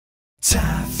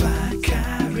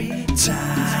Tafakari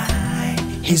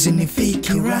time. Hizi ni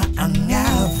fikira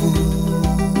angavu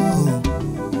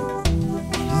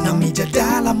na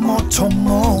mijadala moto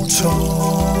moto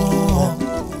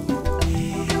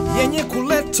yenye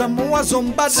kuleta mawazo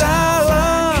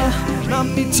mbadala na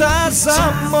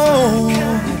mitazamo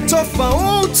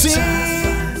tofauti.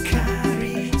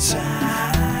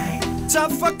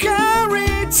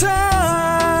 Tafakari time.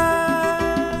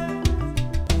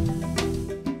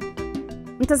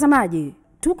 Mtazamaji,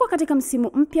 tuko katika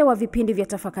msimu mpya wa vipindi vya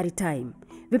Tafakari Time.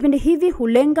 Vipindi hivi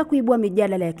hulenga kuibua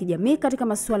mijadala ya kijamii katika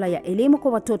masuala ya elimu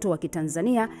kwa watoto wa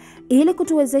Kitanzania ili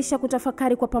kutuwezesha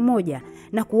kutafakari kwa pamoja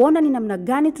na kuona ni namna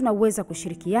gani tunaweza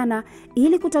kushirikiana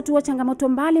ili kutatua changamoto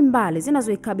mbalimbali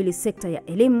zinazoikabili sekta ya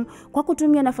elimu kwa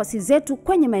kutumia nafasi zetu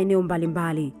kwenye maeneo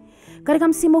mbalimbali. Katika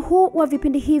msimu huu wa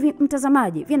vipindi hivi,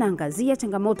 mtazamaji, vinaangazia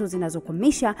changamoto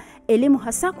zinazokwamisha elimu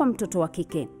hasa kwa mtoto wa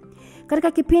kike.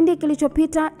 Katika kipindi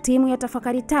kilichopita, timu ya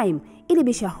Tafakari Time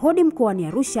ilibisha hodi mkoani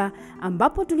Arusha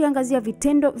ambapo tuliangazia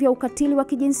vitendo vya ukatili wa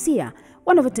kijinsia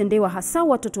wanavyotendewa hasa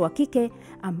watoto wa kike,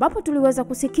 ambapo tuliweza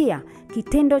kusikia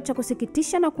kitendo cha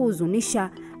kusikitisha na kuhuzunisha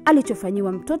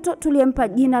alichofanyiwa mtoto tuliyempa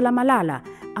jina la Malala,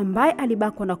 ambaye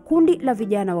alibakwa na kundi la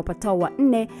vijana wapatao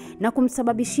 4 na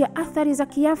kumsababishia athari za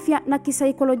kiafya na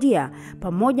kisaikolojia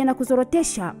pamoja na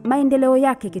kuzorotesha maendeleo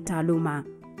yake kitaaluma.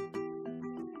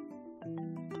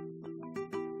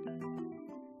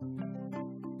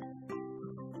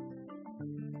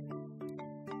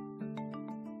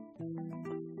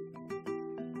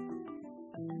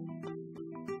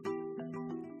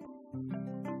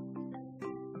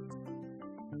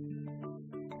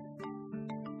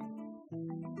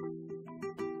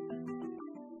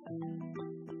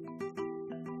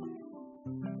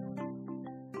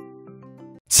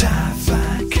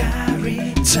 Tafakari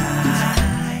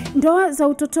time. Ndoa za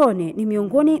utotoni ni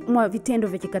miongoni mwa vitendo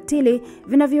vya kikatili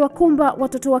vinavyowakumba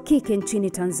watoto wa kike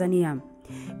nchini Tanzania.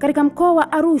 Katika mkoa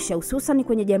wa Arusha, hususan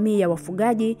kwenye jamii ya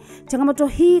wafugaji, changamoto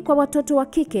hii kwa watoto wa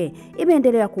kike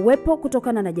imeendelea kuwepo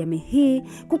kutokana na jamii hii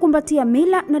kukumbatia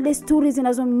mila na desturi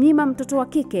zinazomnyima mtoto wa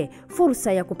kike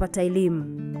fursa ya kupata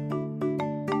elimu.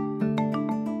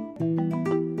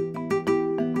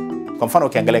 Kwa mfano,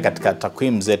 ukiangalia katika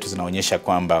takwimu zetu zinaonyesha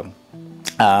kwamba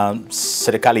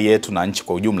serikali yetu na nchi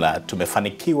kwa ujumla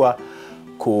tumefanikiwa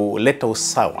kuleta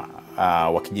usawa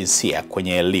wa kijinsia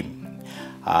kwenye elimu.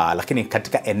 Lakini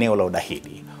katika eneo la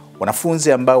udahili,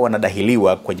 wanafunzi ambao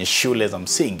wanadahiliwa kwenye shule za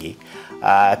msingi,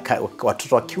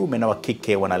 watoto wa kiume na wa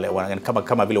kike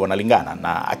kama vile wanalingana,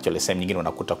 na actually sehemu nyingine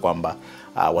unakuta kwamba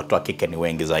watoto wa kike ni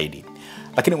wengi zaidi.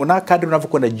 Lakini kadri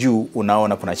unavyokwenda juu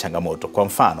unaona kuna changamoto. Kwa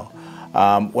mfano,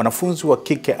 wanafunzi wa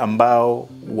kike ambao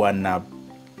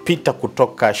wanapita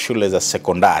kutoka shule za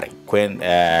sekondari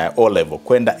O level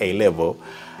kwenda A level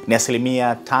ni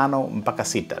 5 mpaka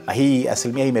 6, na hii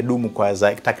asilimia hii imedumu kwa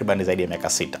takriban zaidi ya miaka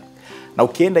 6. Na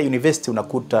ukienda university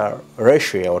unakuta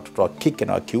ratio ya watoto wa kike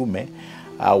na wa kiume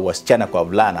au wasichana kwa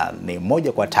wavulana ni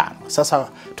 1:5. Sasa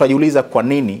tunajiuliza kwa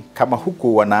nini kama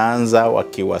huku wanaanza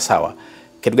wakiwa sawa,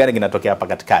 kitu gani kinatokea hapa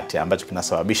katikati ambacho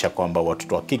kinasababisha kwamba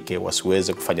watoto wa kike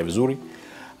wasiweze kufanya vizuri,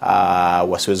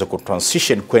 wasiweze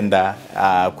kutransition kwenda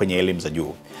kwenye elimu za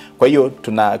juu. Kwa hiyo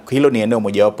hilo ni eneo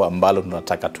mojawapo ambalo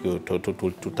tunataka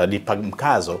tutalipa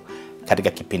mkazo katika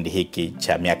kipindi hiki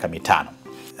cha miaka 5.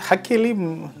 Haki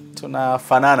elimu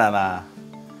tunafanana na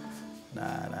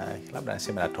labda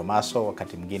nasema na Tomaso,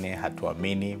 wakati mwingine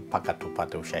hatuamini mpaka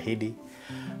tupate ushahidi.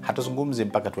 Hatuzungumzi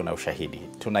mpaka tuwe na ushahidi.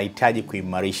 Tunahitaji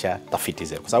kuimarisha tafiti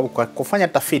zetu, kwa sababu kwa kufanya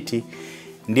tafiti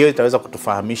ndio itaweza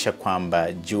kutufahamisha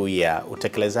kwamba juu ya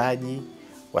utekelezaji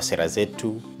wa sera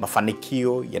zetu,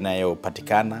 mafanikio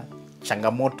yanayopatikana,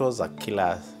 changamoto za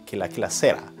kila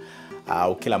sera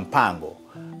au kila mpango.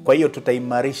 Kwa hiyo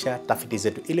tutaimarisha tafiti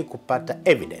zetu ili kupata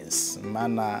evidence,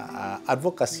 maana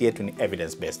advocacy yetu ni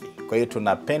evidence based. Kwa hiyo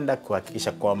tunapenda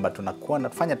kuhakikisha kwamba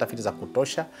tunafanya tafiti za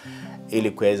kutosha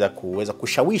ili kuweza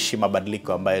kushawishi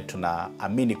mabadiliko ambayo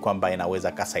tunaamini kwamba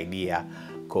inaweza kusaidia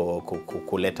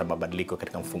kuleta mabadiliko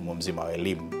katika mfumo mzima wa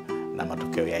elimu na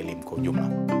matokeo ya elimu kwa ujumla.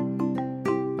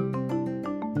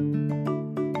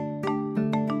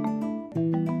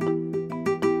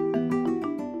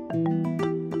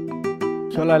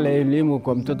 Swala la elimu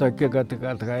kwa mtoto wa kike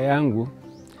katika yangu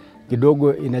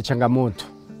kidogo ina changamoto.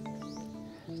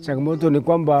 Changamoto ni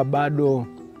kwamba bado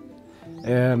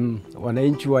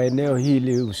wananchi wa eneo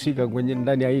hili husika kwenye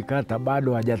ndani ya hii kata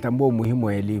bado hajatambua umuhimu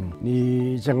wa elimu.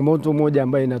 Ni changamoto moja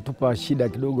ambayo inatupa shida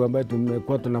kidogo, ambayo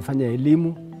tumekuwa tunafanya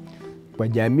elimu kwa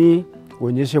jamii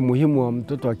kuonyesha umuhimu wa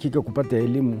mtoto wa kike kupata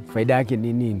elimu, faida yake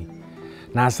ni nini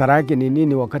na hasara yake ni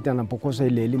nini wakati anapokosa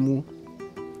ile elimu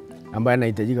ambayo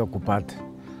anahitajika kupata.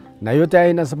 na yote haya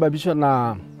inasababishwa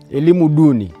na elimu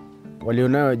duni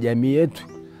walionayo jamii yetu,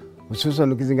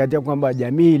 hususan ukizingatia kwamba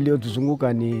jamii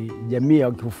iliyotuzunguka ni jamii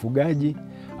ya kiufugaji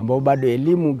ambao bado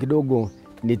elimu kidogo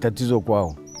ni tatizo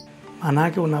kwao. Maana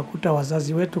yake unakuta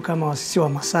wazazi wetu kama sisi wa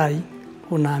Masai,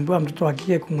 unaambiwa mtoto wa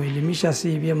kike kumuelimisha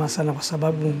si vyema sana, kwa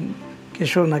sababu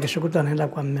kesho na kesho kutwa anaenda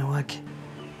kwa mume wake.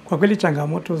 Kwa kweli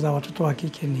changamoto za watoto wa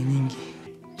kike ni nyingi.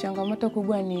 Changamoto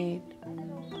kubwa ni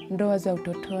ndoa za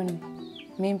utotoni,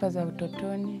 mimba za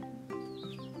utotoni,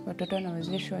 watoto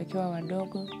wanawezeshwa wakiwa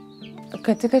wadogo.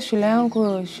 Katika shule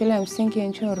yangu, shule ya msingi ya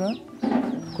Njoro,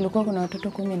 kulikuwa kuna watoto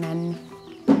 14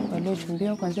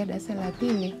 waliochumbiwa kuanzia darasa la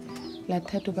 2, la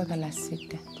 3 mpaka la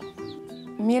 6.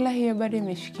 Mila hiyo bado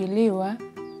imeshikiliwa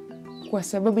kwa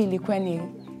sababu ilikuwa ni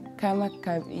kama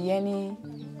yani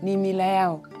ni mila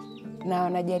yao, na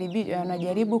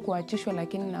wanajaribu kuachishwa,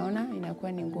 lakini naona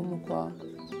inakuwa ni ngumu kwao.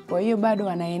 Kwa hiyo bado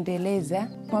wanaendeleza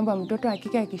kwamba mtoto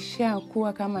hakika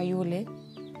akishakuwa kama yule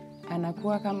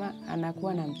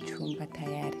anakuwa na mchumba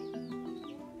tayari.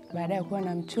 Baada ya kuwa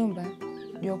na mchumba,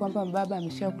 ndio kwamba baba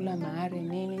ameshakula mahari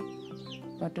nini,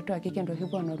 watoto wa kike ndio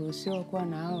hivyo wanaruhusiwa kuwa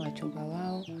na hao wachumba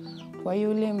wao. Kwa hiyo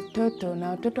yule mtoto, na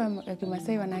watoto wa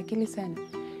Kimasai wana akili sana,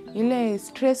 ile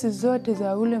stress zote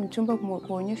za ule mchumba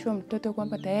kuonyeshwa mtoto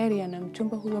kwamba tayari ana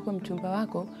mchumba, huyo hapo mchumba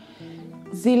wako,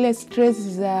 zile stress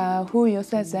za huyo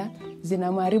sasa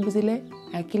zinamharibu zile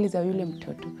akili za yule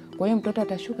mtoto. Kwa hiyo mtoto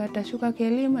atashuka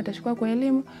kwa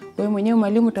elimu. Kwa hiyo mwenyewe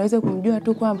mwalimu utaweza kumjua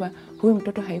tu kwamba huyu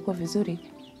mtoto haiko vizuri.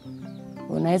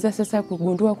 Unaweza sasa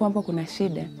kugundua kwamba kuna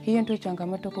shida. Hiyo ndio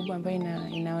changamoto kubwa ambayo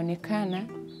inaonekana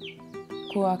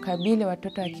kuwakabili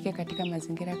watoto wa kike katika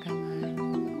mazingira kama haya.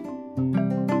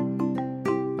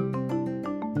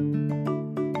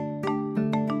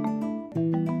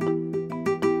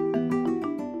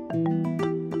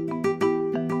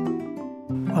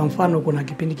 Kwa mfano, kuna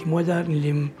kipindi kimoja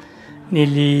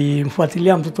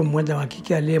nilimfuatilia mtoto mmoja wa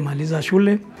kike aliyemaliza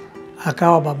shule,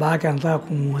 akawa baba yake anataka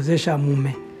kumwozesha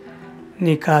mume.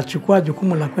 Nikachukua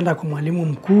jukumu la kwenda kwa mwalimu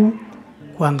mkuu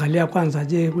kuangalia kwanza,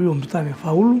 je, huyo mtoto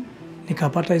amefaulu?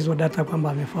 Nikapata hizo data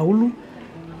kwamba amefaulu.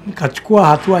 Nikachukua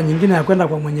hatua nyingine ya kwenda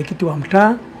kwa mwenyekiti wa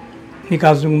mtaa,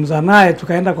 nikazungumza naye,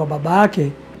 tukaenda kwa baba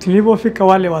yake. Tulipofika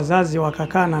wale wazazi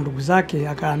wakakaa na ndugu zake,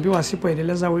 akaambiwa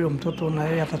asipoendeleza huyo mtoto na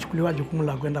yeye atachukuliwa jukumu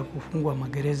la kwenda kufungwa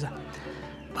magereza.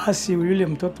 Basi yule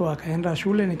mtoto akaenda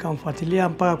shule, nikamfuatilia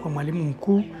mpaka kwa mwalimu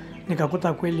mkuu,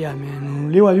 nikakuta kweli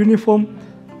amenunuliwa uniform,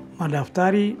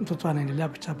 madaftari, mtoto anaendelea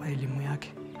kuchapa elimu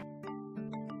yake.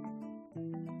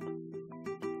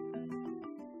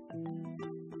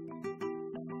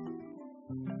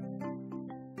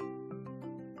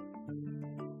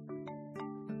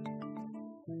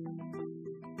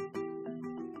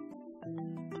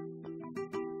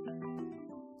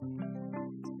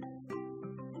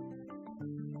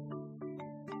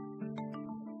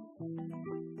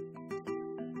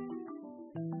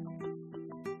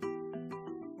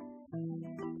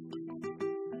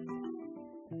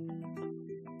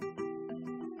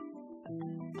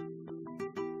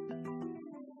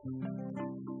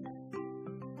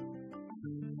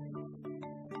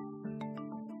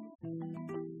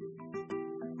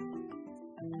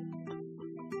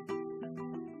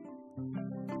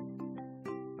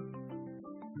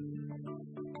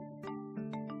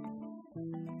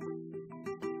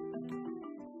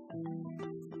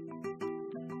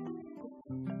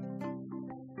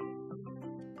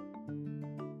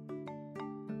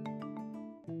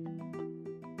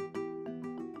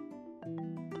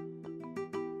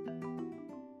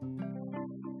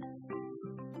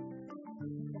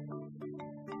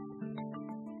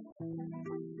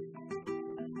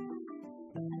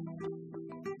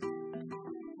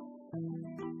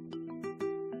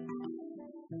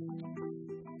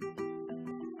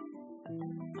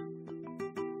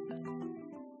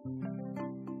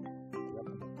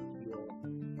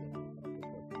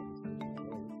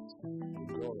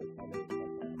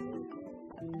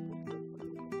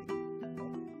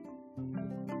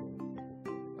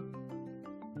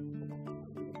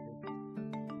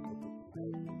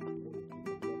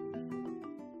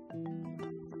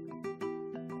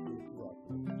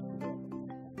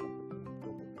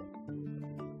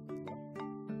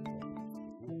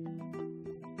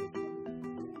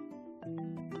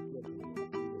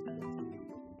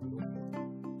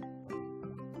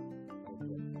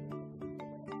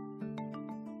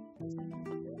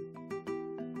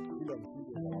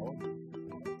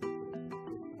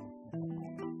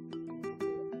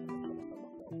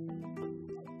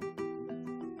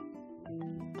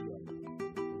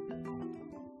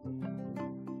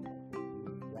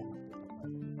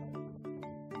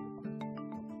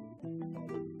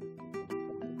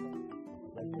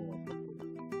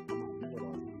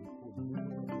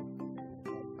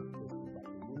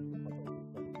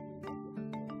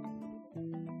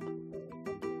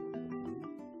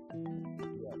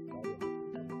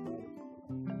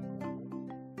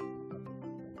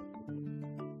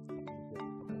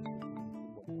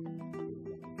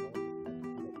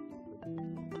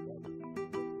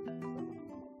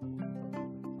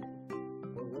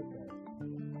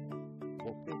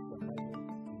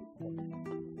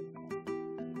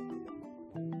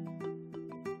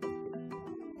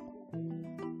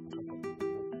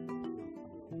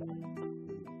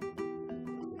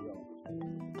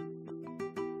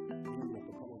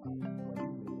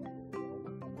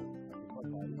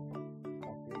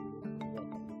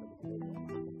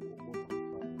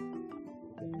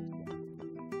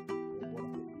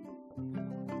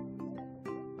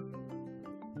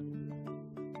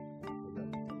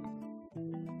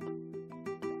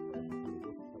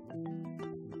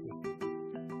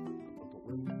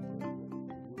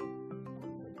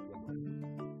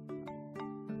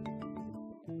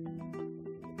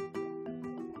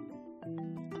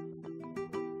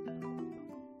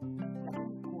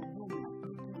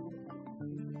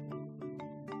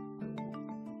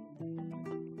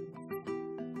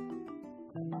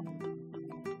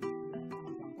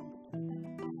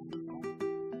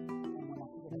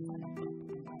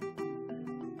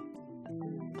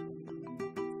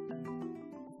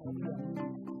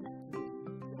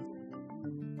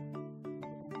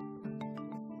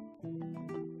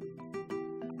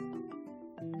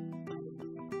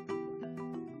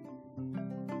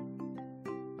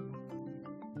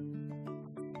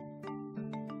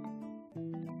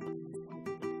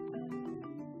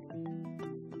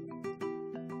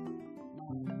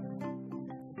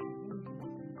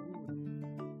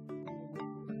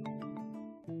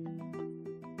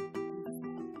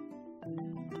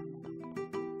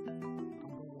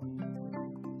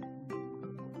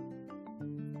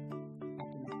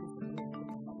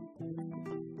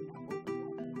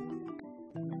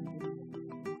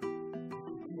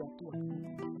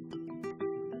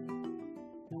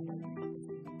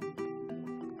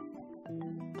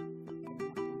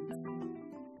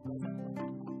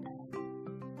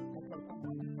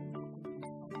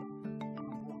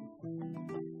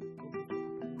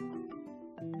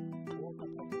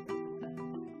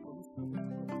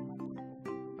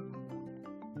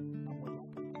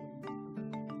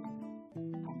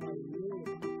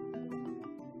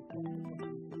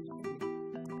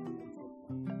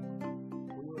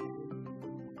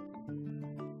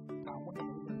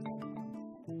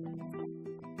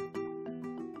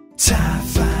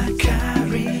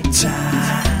 Tafakari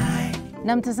time.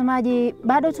 Na mtazamaji,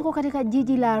 bado tuko katika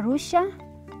jiji la Arusha,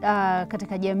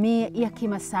 katika jamii ya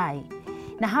Kimasai.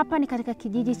 Na hapa ni katika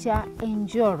kijiji cha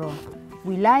Enjoro,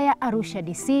 wilaya Arusha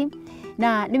DC,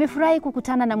 na nimefurahi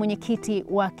kukutana na mwenyekiti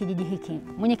wa kijiji hiki.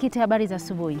 Mwenyekiti, habari za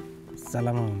asubuhi?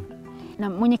 Salama. Na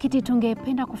mwenyekiti,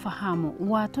 tungependa kufahamu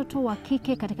watoto wa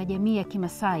kike katika jamii ya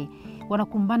Kimasai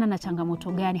wanakumbana na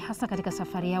changamoto gani hasa katika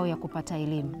safari yao ya kupata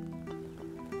elimu?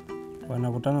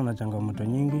 Wanakutana na changamoto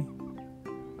nyingi,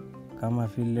 kama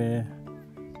vile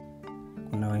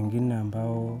kuna wengine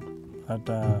ambao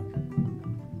hata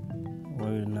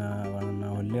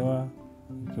wanaolewa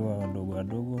ikiwa wadogo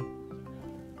wadogo,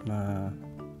 na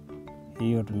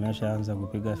hiyo tumeshaanza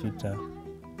kupiga vita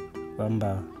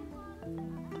kwamba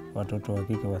watoto wa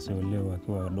kike wasiolewe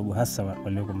wakiwa wadogo, hasa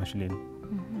walioko mashuleni.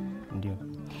 Ndio.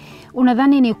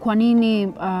 Unadhani ni kwa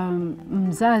nini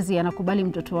mzazi anakubali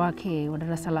mtoto wake wa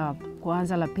darasa la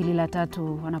kwanza, la pili, la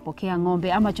tatu anapokea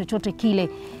ng'ombe ama chochote kile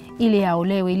ili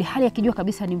aolewe, ili hali akijua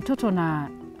kabisa ni mtoto na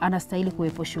anastahili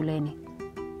kuwepo shuleni?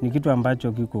 Ni kitu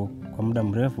ambacho kiko kwa muda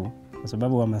mrefu, kwa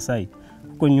sababu Wamasai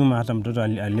huko nyuma hata mtoto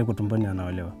aliyeko tumboni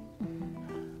anaolewa.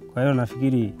 Kwa hiyo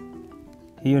nafikiri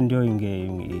hiyo ndio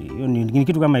ni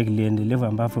kitu kama kiliendelevu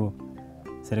ambapo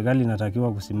serikali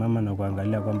inatakiwa kusimama na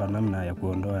kuangalia kwamba namna ya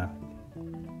kuondoa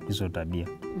hizo tabia.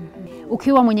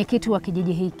 Ukiwa mwenyekiti wa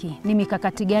kijiji hiki, ni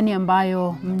mikakati gani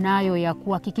ambayo mnayo ya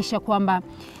kuhakikisha kwamba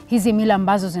hizi mila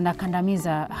ambazo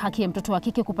zinakandamiza haki ya mtoto wa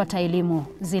kike kupata elimu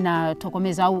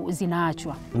zinatokomezwa au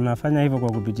zinaachwa? Tunafanya hivyo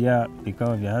kwa kupitia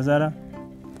vikao vya hadhara.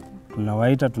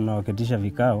 Tunawaita, tunawaketisha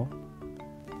vikao,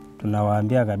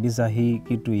 tunawaambia kabisa hii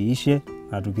kitu iishe,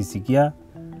 na tukisikia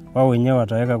wao wenyewe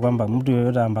wataweka kwamba mtu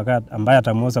yeyote ambaye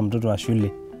atamuoza mtoto wa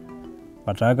shule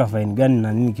wataweka faini gani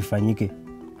na nini kifanyike.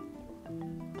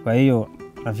 Kwa hiyo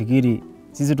nafikiri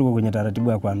sisi tuko kwenye taratibu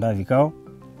ya kuandaa vikao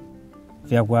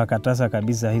vya kuwakataza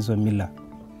kabisa hizo mila,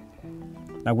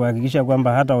 na kuhakikisha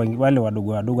kwamba hata wale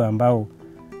wadogo wadogo ambao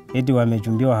eti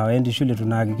wamechumbiwa hawaendi shule,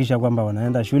 tunahakikisha kwamba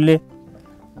wanaenda shule.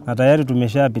 Na tayari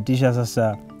tumeshapitisha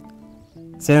sasa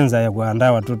sensa ya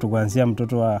kuandaa watoto kuanzia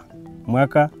mtoto wa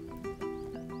mwaka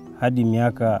hadi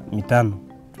miaka 5.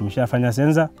 Tumeshafanya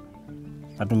sensa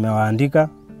na tumewaandika,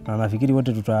 na nafikiri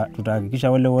wote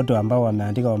tutahakikisha wale wote ambao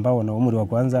wameandika ambao wana umri wa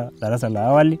kwanza darasa la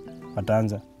awali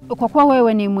wataanza. Kwa kuwa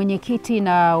wewe ni mwenyekiti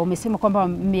na umesema kwamba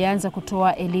mmeanza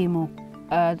kutoa elimu,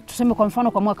 tuseme kwa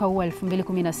mfano kwa mwaka huu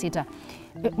 2016,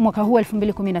 mwaka huu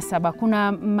 2017,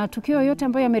 kuna matukio yote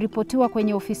ambayo yameripotiwa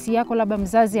kwenye ofisi yako, labda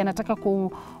mzazi anataka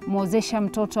kumwozesha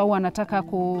mtoto au anataka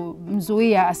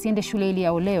kumzuia asiende shule ili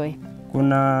aolewe?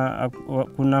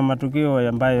 Kuna matukio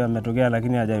ambayo yametokea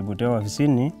lakini hajaripotiwa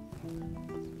ofisini.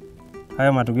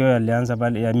 Haya matukio yalianza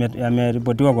pale,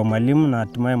 yameripotiwa kwa mwalimu na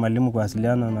hatimaye mwalimu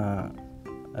kuwasiliana na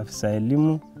afisa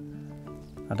elimu.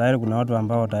 Na tayari kuna watu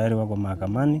ambao tayari wako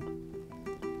mahakamani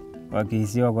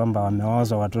wakihisiwa kwamba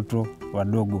wamewaoza watoto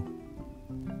wadogo.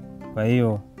 Kwa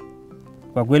hiyo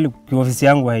kwa kweli kiofisi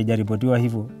yangu haijaripotiwa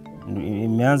hivyo.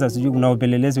 Imeanza, sijui kuna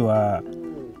upelelezi wa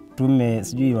tume,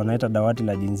 sijui wanaita dawati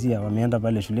la jinsia, wameenda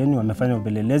pale shuleni, wamefanya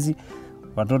upelelezi,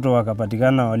 watoto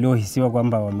wakapatikana waliohisiwa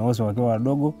kwamba wameozwa wakiwa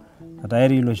wadogo, na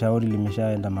tayari hilo shauri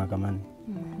limeshaenda mahakamani.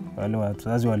 Wale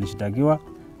wazazi walishtakiwa,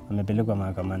 wamepelekwa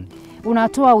mahakamani.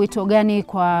 Unatoa wito gani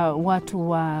kwa watu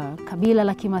wa kabila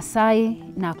la Kimasai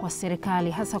na kwa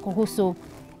serikali hasa kuhusu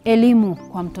elimu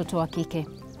kwa mtoto wa kike?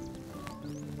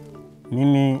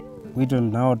 Mimi wito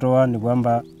ninaotoa ni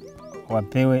kwamba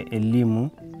wapewe elimu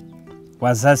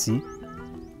wazazi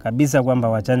kabisa, kwamba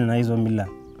waachane na hizo mila.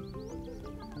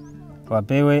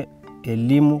 Wapewe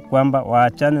elimu kwamba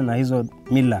waachane na hizo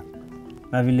mila,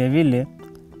 na vile vile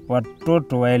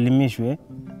watoto waelimishwe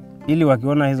ili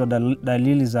wakiona hizo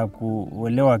dalili za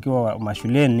kuolewa wakiwa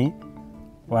mashuleni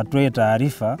watoe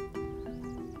taarifa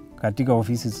katika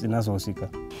ofisi zinazohusika.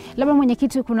 Labda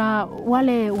mwenyekiti, kuna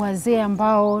wale wazee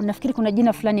ambao nafikiri kuna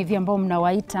jina fulani hivi ambao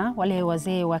mnawaita wale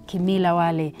wazee wa kimila,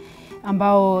 wale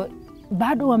ambao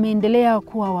bado wameendelea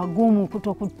kuwa wagumu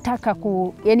kutokutaka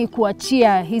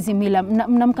kuachia hizi mila.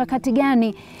 Mna mkakati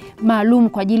gani maalum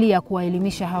kwa ajili ya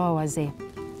kuwaelimisha hawa wazee?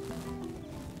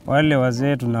 Wale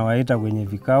wazee tunawaita kwenye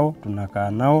vikao,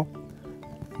 tunakaa nao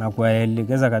na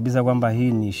kuwaelekeza kabisa kwamba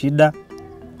hii ni shida,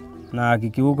 na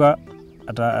akikiuka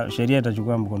sheria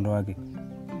itachukua mkondo wake.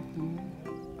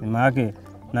 Maana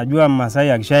najua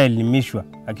Masai akishaelimishwa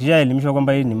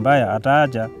kwamba hii ni mbaya,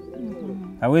 ataacha.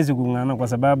 Hawezi kung'ana, kwa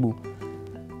sababu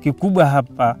kikubwa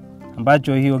hapa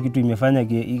ambacho hiyo kitu imefanya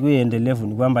iwe endelevu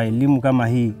ni kwamba elimu kama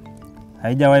hii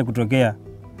haijawahi kutokea.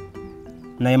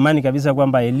 Na imani kabisa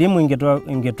kwamba elimu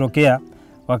ingetokea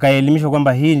wakaelimishwa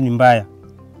kwamba hii ni mbaya,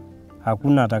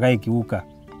 hakuna atakayekiuka.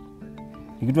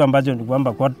 Ni kitu ambacho ni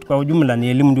kwamba kwa ujumla ni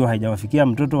elimu ndio haijawafikia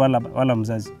mtoto wala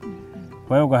mzazi.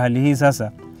 Kwa hiyo kwa hali hii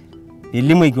sasa,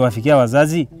 elimu ikiwafikia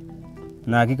wazazi,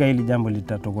 na hakika hili jambo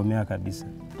litatokomea kabisa.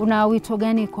 Una wito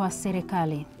gani kwa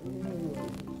serikali?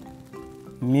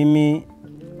 Mimi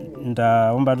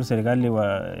nitaomba tu serikali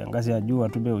wa ngazi ya juu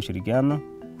watupe ushirikiano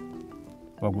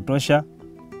wa kutosha,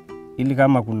 ili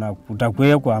kama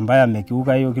kutakuwa ambaye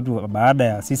amekiuka hiyo kitu baada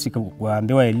ya sisi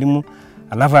kuambiwa elimu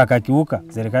alafu akakiuka,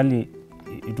 serikali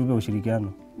itupe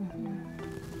ushirikiano.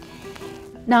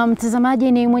 Na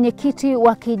mtazamaji, ni mwenyekiti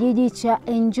wa kijiji cha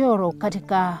Enjoro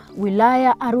katika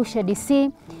wilaya Arusha DC,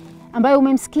 ambaye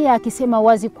umemsikia akisema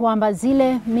wazi kwamba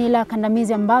zile mila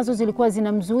kandamizi ambazo zilikuwa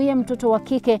zinamzuia mtoto wa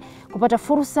kike kupata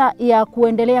fursa ya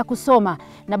kuendelea kusoma,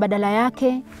 na badala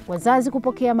yake wazazi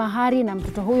kupokea mahari na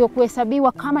mtoto huyo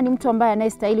kuhesabiwa kama ni mtu ambaye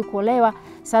anayestahili kuolewa,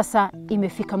 sasa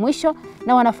imefika mwisho,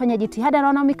 na wanafanya jitihada na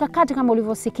wana mikakati kama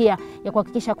ulivyosikia ya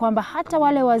kuhakikisha kwamba hata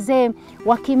wale wazee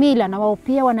wa kimila na wao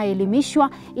pia wanaelimishwa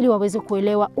ili waweze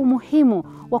kuelewa umuhimu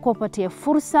wa kuwapatia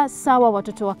fursa sawa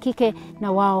watoto wa kike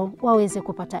na wao waweze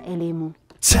kupata elimu.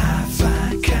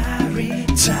 Tafakari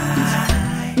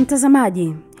time.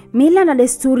 Mtazamaji, mila na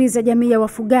desturi za jamii ya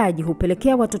wafugaji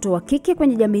hupelekea watoto wa kike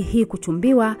kwenye jamii hii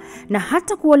kuchumbiwa na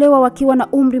hata kuolewa wakiwa na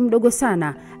umri mdogo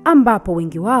sana, ambapo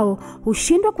wengi wao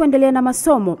hushindwa kuendelea na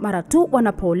masomo mara tu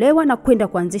wanapoolewa na kwenda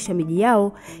kuanzisha miji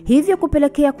yao, hivyo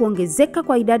kupelekea kuongezeka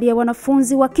kwa idadi ya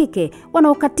wanafunzi wa kike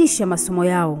wanaokatisha masomo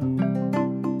yao.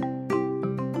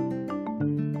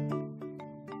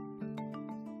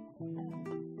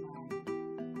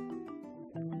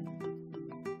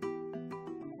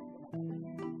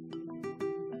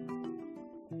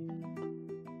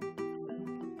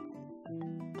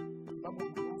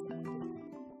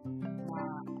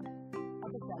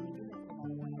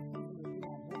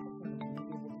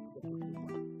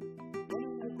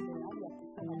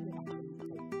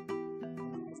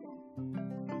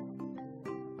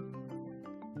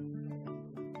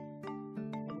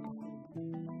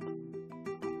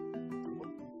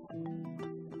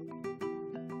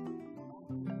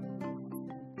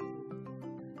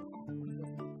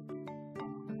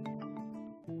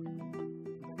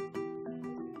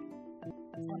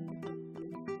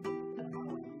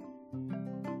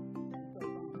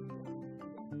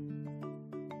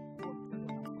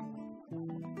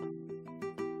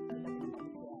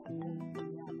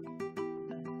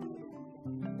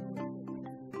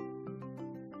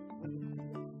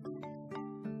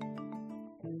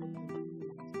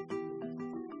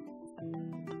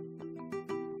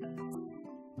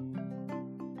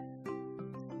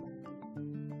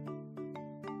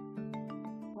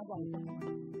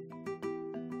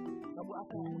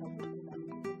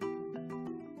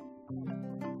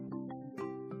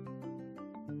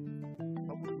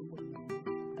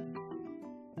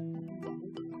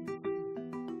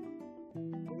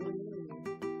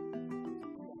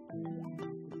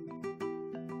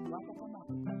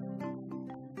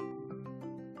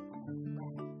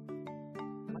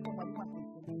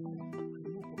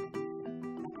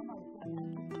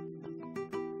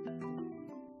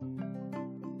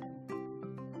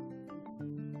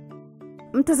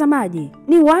 Mtazamaji,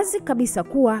 ni wazi kabisa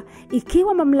kuwa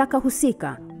ikiwa mamlaka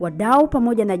husika, wadau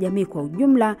pamoja na jamii kwa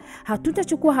ujumla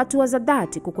hatutachukua hatua za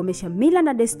dhati kukomesha mila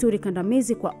na desturi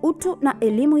kandamizi kwa utu na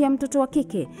elimu ya mtoto wa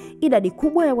kike, idadi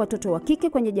kubwa ya watoto wa kike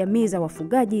kwenye jamii za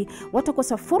wafugaji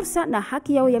watakosa fursa na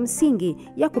haki yao ya msingi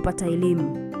ya kupata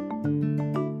elimu.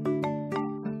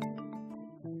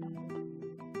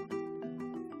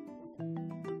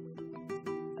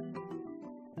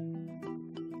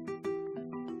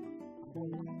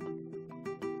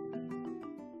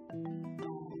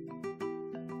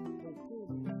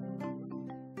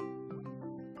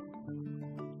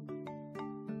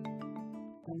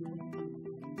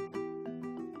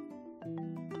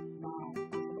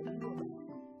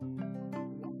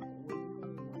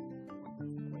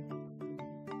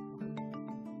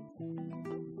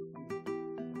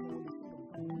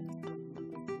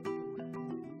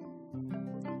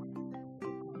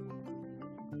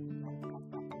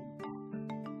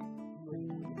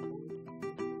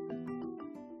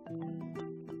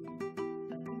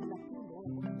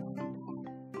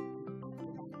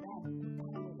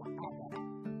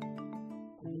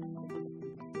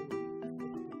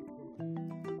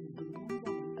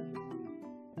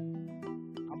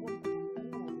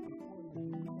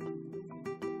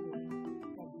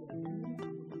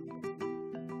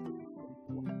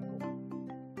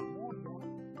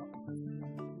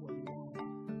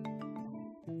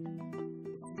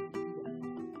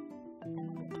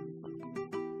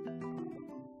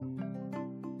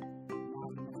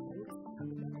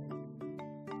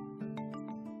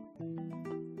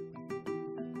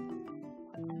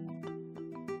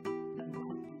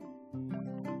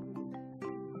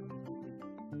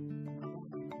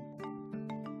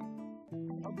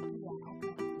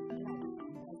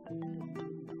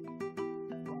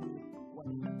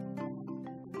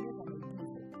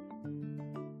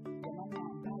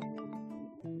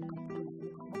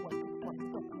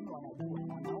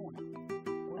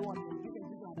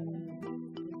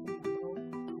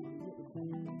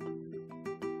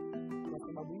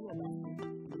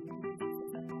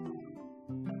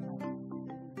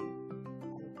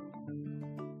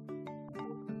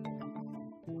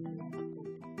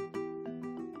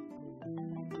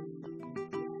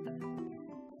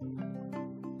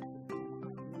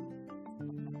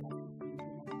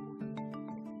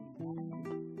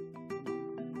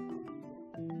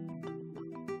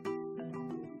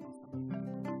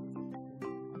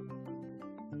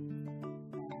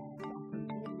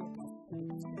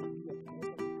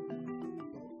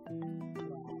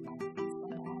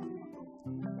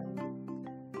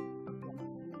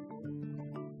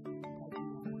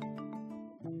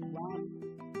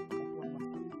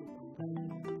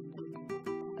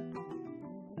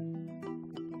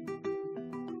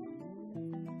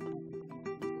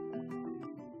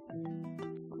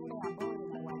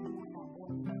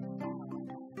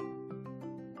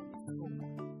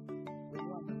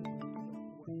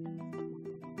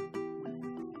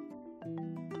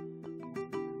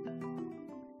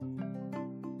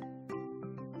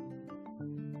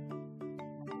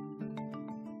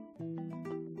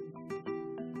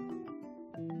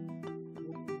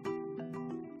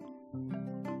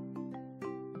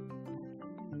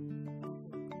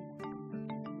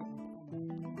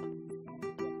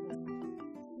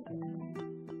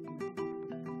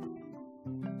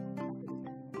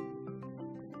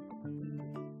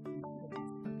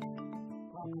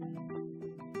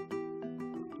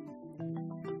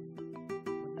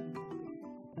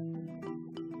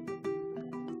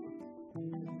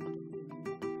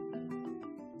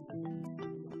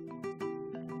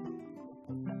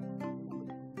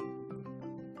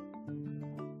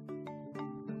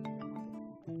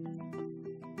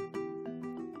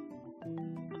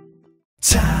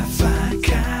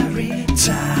 Tafakari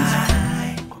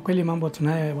time. Kwa kweli mambo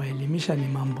tunayowaelimisha ni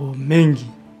mambo mengi.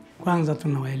 Kwanza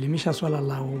tunawaelimisha swala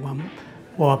la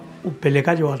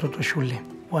upelekaji wa watoto shule,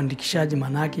 uandikishaji.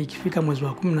 Manake ikifika mwezi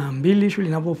wa 12 shule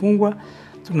inapofungwa,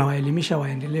 tunawaelimisha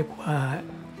waendelee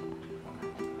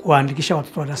kuandikisha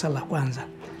watoto wa darasa la kwanza.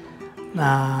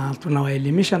 Na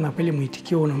tunawaelimisha, na kweli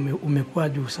mwitikio umekuwa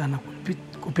juu sana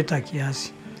kupita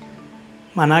kiasi.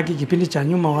 Manake kipindi cha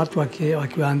nyuma watu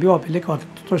wakiwaambiwa wapeleka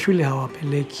watoto shule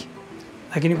hawapeleki,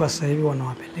 lakini kwa sasa hivi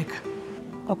wanawapeleka.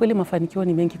 Kwa kweli mafanikio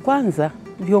ni mengi. Kwanza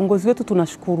viongozi wetu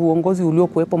tunashukuru uongozi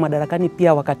uliokuwepo madarakani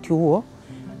pia wakati huo,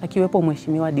 akiwepo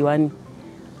mheshimiwa diwani.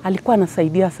 Alikuwa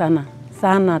anasaidia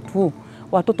sana tu.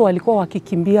 Watoto walikuwa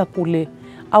wakikimbia kule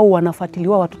au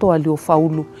wanafuatiliwa watoto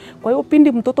waliofaulu. Kwa hiyo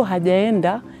pindi mtoto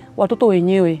hajaenda, watoto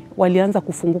wenyewe walianza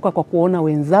kufunguka kwa kuona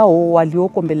wenzao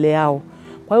walioko mbele yao.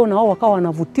 Kwa hiyo nao wakawa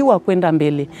wanavutiwa kwenda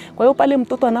mbele. Kwa hiyo pale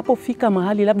mtoto anapofika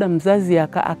mahali labda mzazi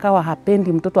akawa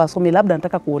hapendi mtoto asome, labda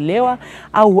anataka kuolewa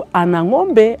au ana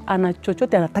ng'ombe, ana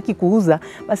chochote anataki kuuza,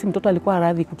 basi mtoto alikuwa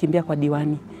radhi kukimbia kwa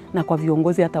diwani na kwa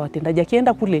viongozi hata watendaji.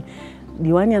 Akienda kule,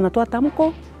 diwani anatoa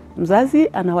tamko, mzazi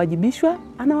anawajibishwa,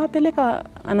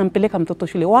 anampeleka mtoto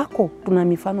shule. Tuna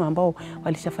mifano ambao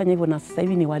walishafanya hivyo na sasa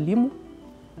hivi ni walimu,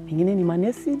 wengine ni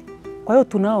manesi. Kwa hiyo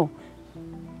tunao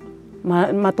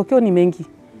matokeo ni mengi.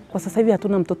 Kwa sasa hivi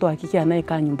hatuna mtoto wa kike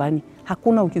anayekaa nyumbani.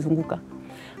 Hakuna ukizunguka.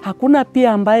 Hakuna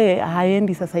pia ambaye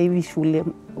haendi sasa hivi shule.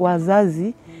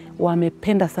 Wazazi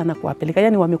wamependa sana kuwapeleka.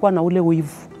 Yaani wamekuwa na ule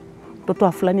wivu. Mtoto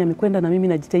wa fulani amekwenda na mimi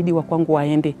najitahidi wa kwangu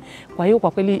waende. Kwa hiyo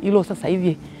kwa kweli hilo sasa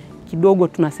hivi kidogo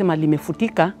tunasema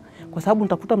limefutika, kwa sababu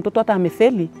utakuta mtoto hata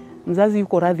amefeli, mzazi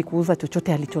yuko radhi kuuza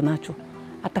chochote alichonacho.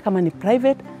 Hata kama ni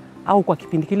private au kwa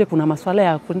kipindi kile kuna masuala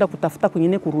ya kwenda kutafuta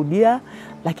kwingine kurudia,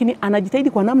 lakini anajitahidi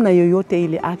kwa namna yoyote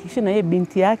ile ahakikishe na yeye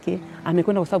binti yake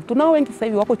amekwenda, kwa sababu tunao wengi sasa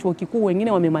hivi wako chuo kikuu,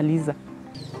 wengine wamemaliza.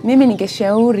 Mimi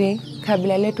ningeshauri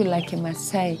kabila letu la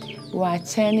Kimasai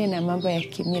waachane na mambo ya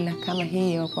kimila kama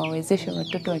hii ya kuwawezesha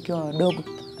watoto wakiwa wadogo.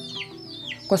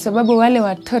 Kwa sababu wale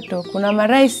watoto kuna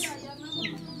marais,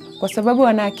 kwa sababu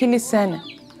wana akili sana,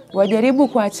 wajaribu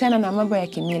kuachana na mambo ya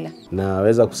kimila.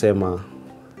 Naweza kusema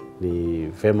ni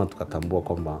vema tukatambua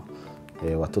kwamba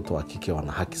watoto wa kike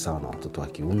wana haki sawa na watoto wa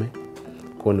kiume.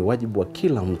 Kwa ni wajibu wa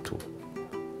kila mtu,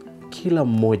 kila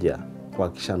mmoja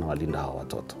kuhakikisha na walinda hao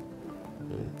watoto.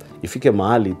 Ifike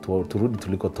mahali turudi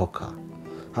tulikotoka.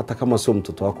 Hata kama sio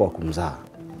mtoto wako wa kumzaa,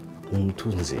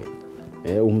 umtunze,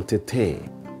 umtetee.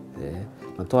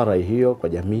 Natoa rai hiyo kwa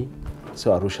jamii,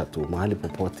 sio Arusha tu, mahali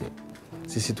popote.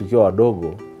 Sisi tukiwa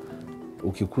wadogo,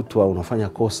 ukikutwa unafanya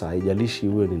kosa, haijalishi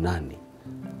uwe ni nani,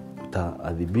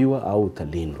 utaadhibiwa au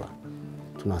utalindwa.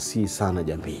 Tunasihi sana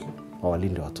jamii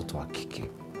wawalinde watoto wa kike.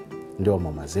 Ndio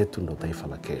mama zetu, ndio taifa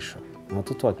la kesho. Na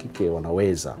watoto wa kike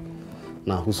wanaweza,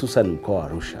 na hususan mkoa wa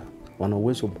Arusha, wana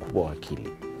uwezo mkubwa wa akili.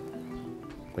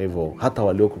 Kwa hivyo hata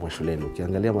walioko mashuleni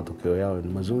ukiangalia matokeo yao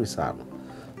ni mazuri sana.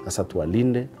 Sasa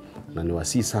tuwalinde, na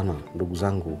niwasihi sana ndugu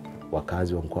zangu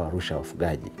wakazi wa mkoa wa Arusha,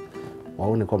 wafugaji,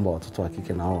 waone kwamba watoto wa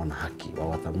kike na wao wana haki,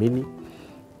 wawathamini,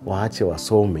 waache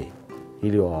wasome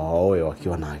ili waoe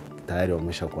wakiwa na tayari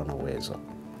wameshakuwa na uwezo.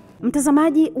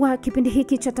 Mtazamaji wa kipindi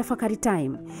hiki cha Tafakari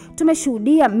Time,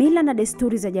 tumeshuhudia mila na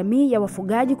desturi za jamii ya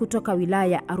wafugaji kutoka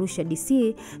wilaya ya Arusha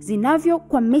DC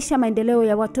zinavyokwamisha maendeleo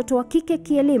ya watoto wa kike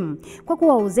kielimu kwa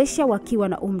kuwaozesha wakiwa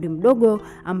na umri mdogo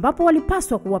ambapo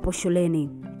walipaswa kuwapo shuleni.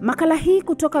 Makala hii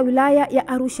kutoka wilaya ya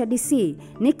Arusha DC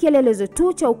ni kielelezo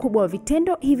tu cha ukubwa wa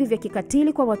vitendo hivi vya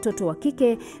kikatili kwa watoto wa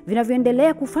kike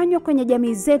vinavyoendelea kufanywa kwenye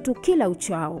jamii zetu kila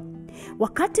uchao.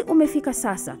 Wakati umefika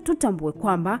sasa tutambue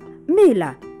kwamba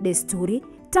mila, desturi,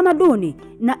 tamaduni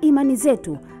na imani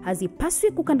zetu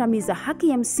hazipaswi kukandamiza haki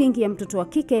ya msingi ya mtoto wa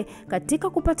kike katika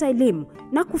kupata elimu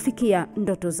na kufikia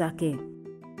ndoto zake.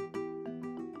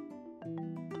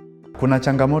 Kuna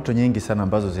changamoto nyingi sana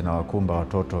ambazo zinawakumba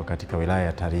watoto katika wilaya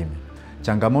ya Tarime.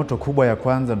 Changamoto kubwa ya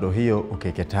kwanza ndio hiyo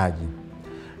ukeketaji.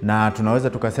 Na tunaweza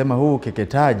tukasema huu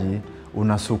ukeketaji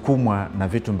unasukumwa na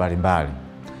vitu mbalimbali.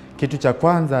 Kitu cha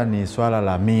kwanza ni swala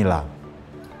la mila.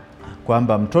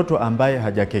 Kwamba mtoto ambaye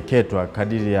hajakeketwa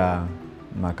kadiri ya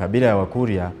makabila ya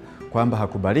Wakuria kwamba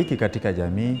hakubaliki katika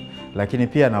jamii, lakini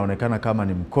pia anaonekana kama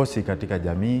ni mkosi katika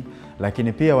jamii,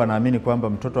 lakini pia wanaamini kwamba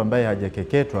mtoto ambaye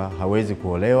hajakeketwa hawezi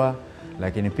kuolewa,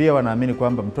 lakini pia wanaamini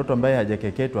kwamba mtoto ambaye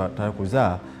hajakeketwa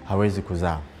atakuzaa hawezi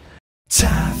kuzaa.